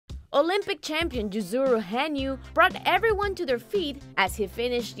Olympic champion Yuzuru Hanyu brought everyone to their feet as he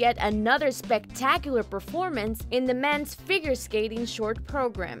finished yet another spectacular performance in the men's figure skating short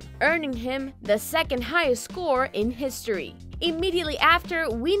program, earning him the second highest score in history. Immediately after,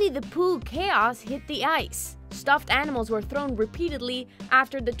 Winnie the Pooh chaos hit the ice. Stuffed animals were thrown repeatedly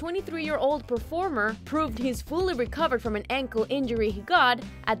after the 23-year-old performer proved he's fully recovered from an ankle injury he got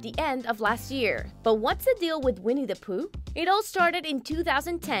at the end of last year. But what's the deal with Winnie the Pooh? It all started in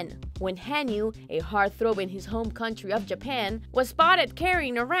 2010 when Hanyu, a heartthrob in his home country of Japan, was spotted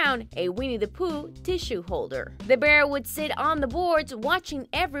carrying around a Winnie the Pooh tissue holder. The bear would sit on the boards watching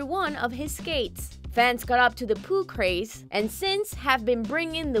every one of his skates. Fans got up to the Pooh craze and since have been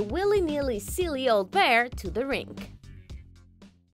bringing the willy-nilly silly old bear to the rink.